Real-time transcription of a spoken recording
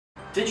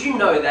Did you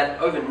know that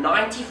over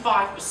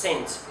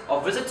 95%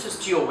 of visitors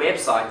to your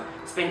website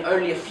spend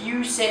only a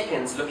few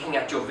seconds looking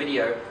at your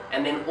video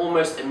and then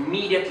almost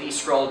immediately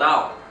scroll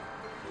down?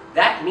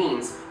 That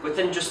means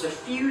within just a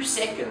few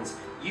seconds,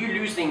 you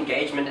lose the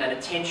engagement and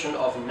attention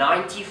of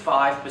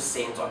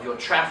 95% of your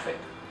traffic.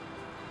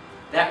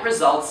 That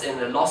results in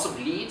a loss of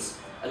leads,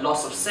 a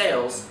loss of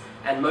sales,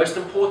 and most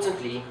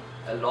importantly,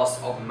 a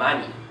loss of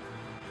money.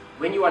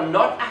 When you are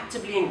not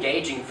actively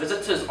engaging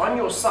visitors on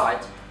your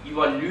site, you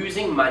are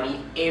losing money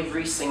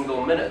every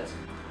single minute.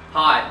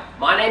 Hi,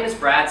 my name is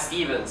Brad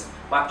Stevens.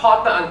 My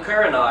partner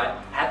Ankur and I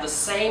had the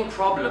same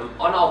problem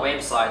on our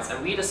websites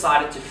and we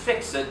decided to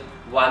fix it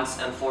once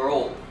and for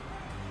all.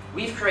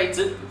 We've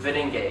created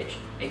VidEngage,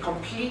 a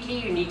completely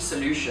unique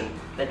solution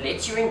that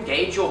lets you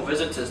engage your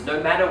visitors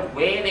no matter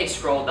where they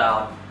scroll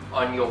down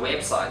on your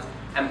website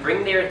and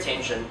bring their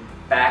attention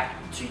back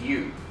to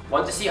you.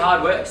 Want to see how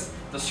it works?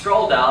 Just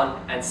scroll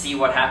down and see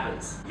what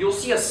happens. You'll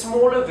see a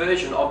smaller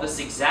version of this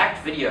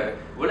exact video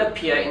will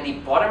appear in the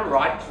bottom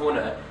right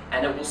corner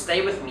and it will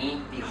stay with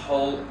me the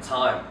whole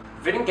time.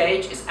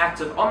 VidEngage is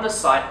active on the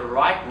site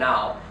right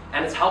now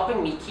and it's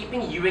helping me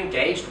keeping you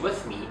engaged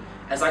with me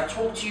as I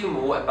talk to you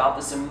more about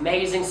this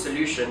amazing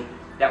solution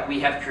that we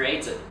have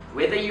created.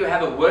 Whether you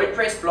have a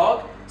WordPress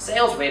blog,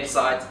 sales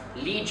website,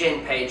 lead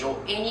gen page or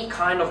any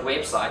kind of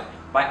website,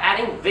 by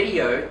adding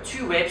video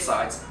to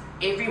websites,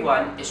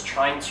 everyone is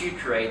trying to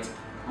create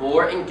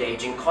more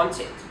engaging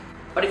content.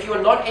 But if you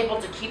are not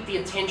able to keep the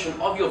attention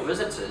of your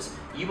visitors,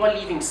 you are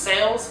leaving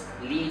sales,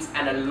 leads,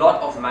 and a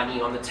lot of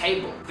money on the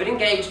table.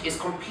 VidEngage is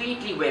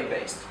completely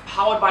web-based,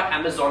 powered by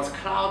Amazon's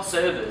cloud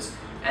servers,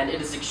 and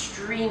it is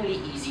extremely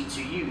easy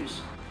to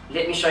use.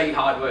 Let me show you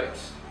how it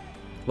works.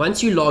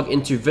 Once you log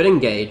into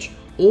VidEngage,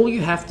 all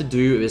you have to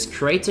do is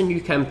create a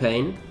new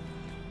campaign,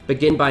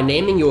 begin by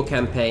naming your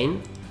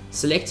campaign,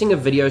 selecting a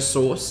video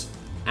source,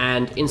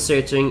 and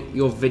inserting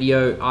your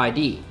video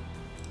ID.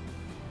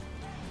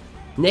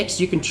 Next,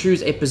 you can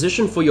choose a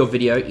position for your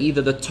video,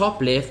 either the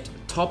top left,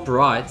 top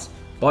right,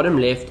 bottom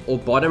left, or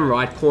bottom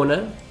right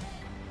corner.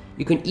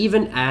 You can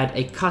even add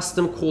a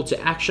custom call to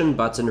action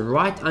button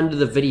right under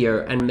the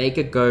video and make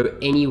it go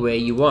anywhere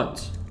you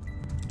want.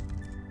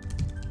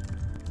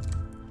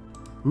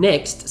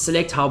 Next,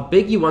 select how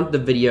big you want the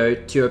video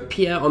to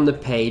appear on the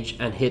page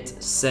and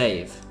hit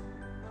save.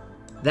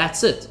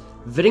 That's it.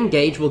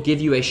 VidEngage will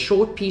give you a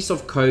short piece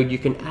of code you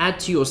can add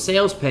to your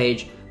sales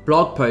page,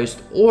 blog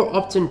post, or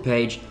opt-in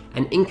page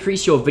and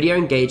increase your video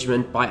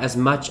engagement by as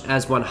much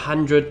as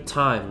 100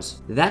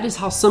 times. That is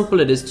how simple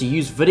it is to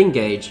use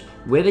VidEngage,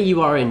 whether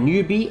you are a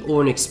newbie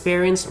or an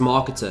experienced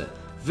marketer.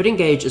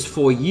 VidEngage is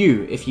for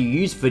you if you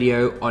use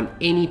video on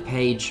any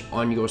page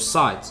on your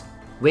site.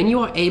 When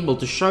you are able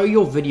to show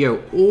your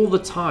video all the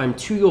time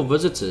to your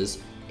visitors,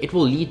 it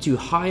will lead to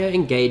higher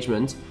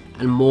engagement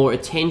and more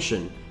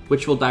attention,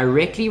 which will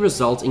directly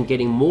result in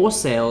getting more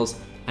sales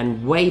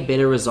and way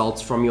better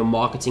results from your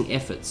marketing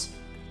efforts.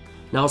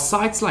 Now,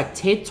 sites like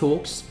TED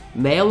Talks,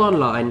 Mail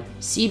Online,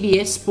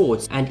 CBS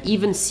Sports, and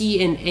even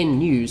CNN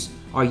News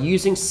are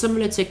using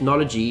similar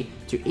technology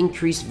to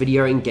increase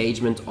video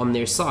engagement on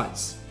their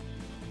sites.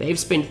 They've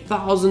spent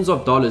thousands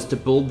of dollars to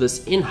build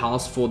this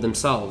in-house for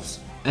themselves.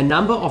 A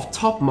number of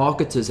top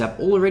marketers have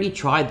already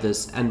tried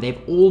this and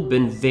they've all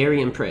been very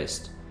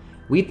impressed.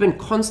 We've been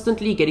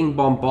constantly getting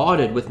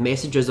bombarded with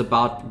messages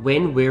about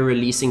when we're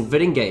releasing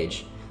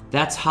VidEngage.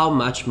 That's how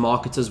much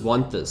marketers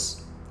want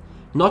this.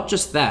 Not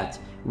just that,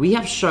 we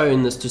have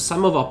shown this to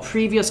some of our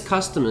previous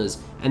customers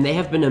and they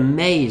have been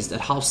amazed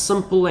at how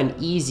simple and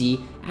easy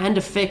and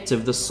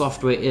effective the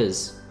software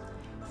is.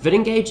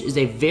 VidEngage is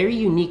a very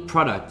unique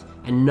product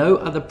and no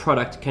other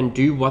product can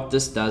do what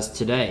this does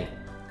today.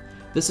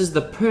 This is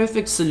the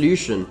perfect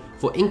solution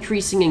for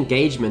increasing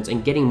engagement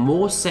and getting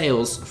more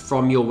sales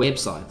from your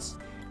websites.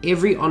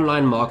 Every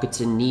online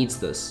marketer needs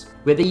this.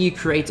 Whether you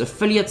create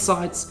affiliate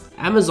sites,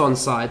 Amazon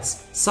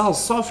sites, sell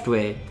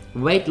software,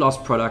 weight loss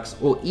products,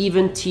 or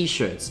even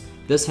t-shirts,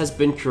 this has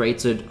been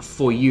created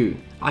for you.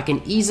 I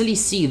can easily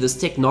see this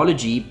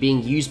technology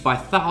being used by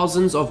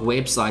thousands of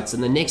websites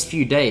in the next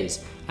few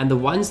days, and the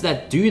ones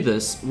that do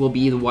this will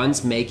be the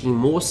ones making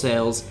more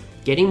sales,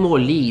 getting more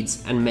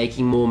leads, and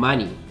making more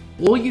money.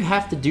 All you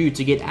have to do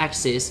to get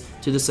access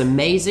to this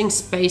amazing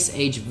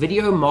space-age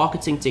video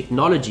marketing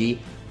technology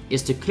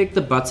is to click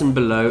the button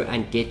below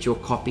and get your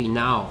copy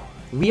now.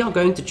 We are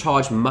going to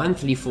charge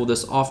monthly for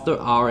this after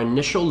our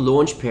initial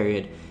launch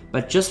period,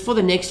 but just for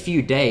the next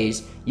few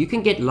days, you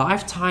can get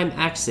lifetime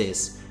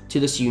access to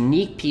this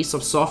unique piece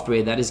of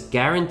software that is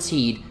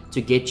guaranteed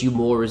to get you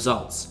more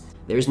results.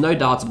 There is no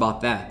doubt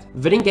about that.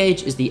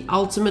 VidEngage is the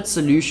ultimate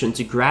solution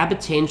to grab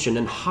attention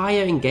and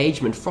higher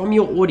engagement from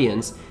your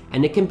audience,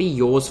 and it can be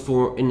yours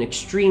for an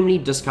extremely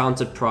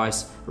discounted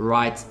price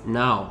right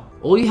now.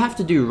 All you have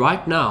to do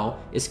right now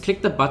is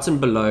click the button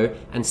below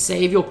and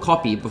save your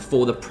copy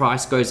before the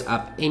price goes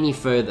up any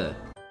further.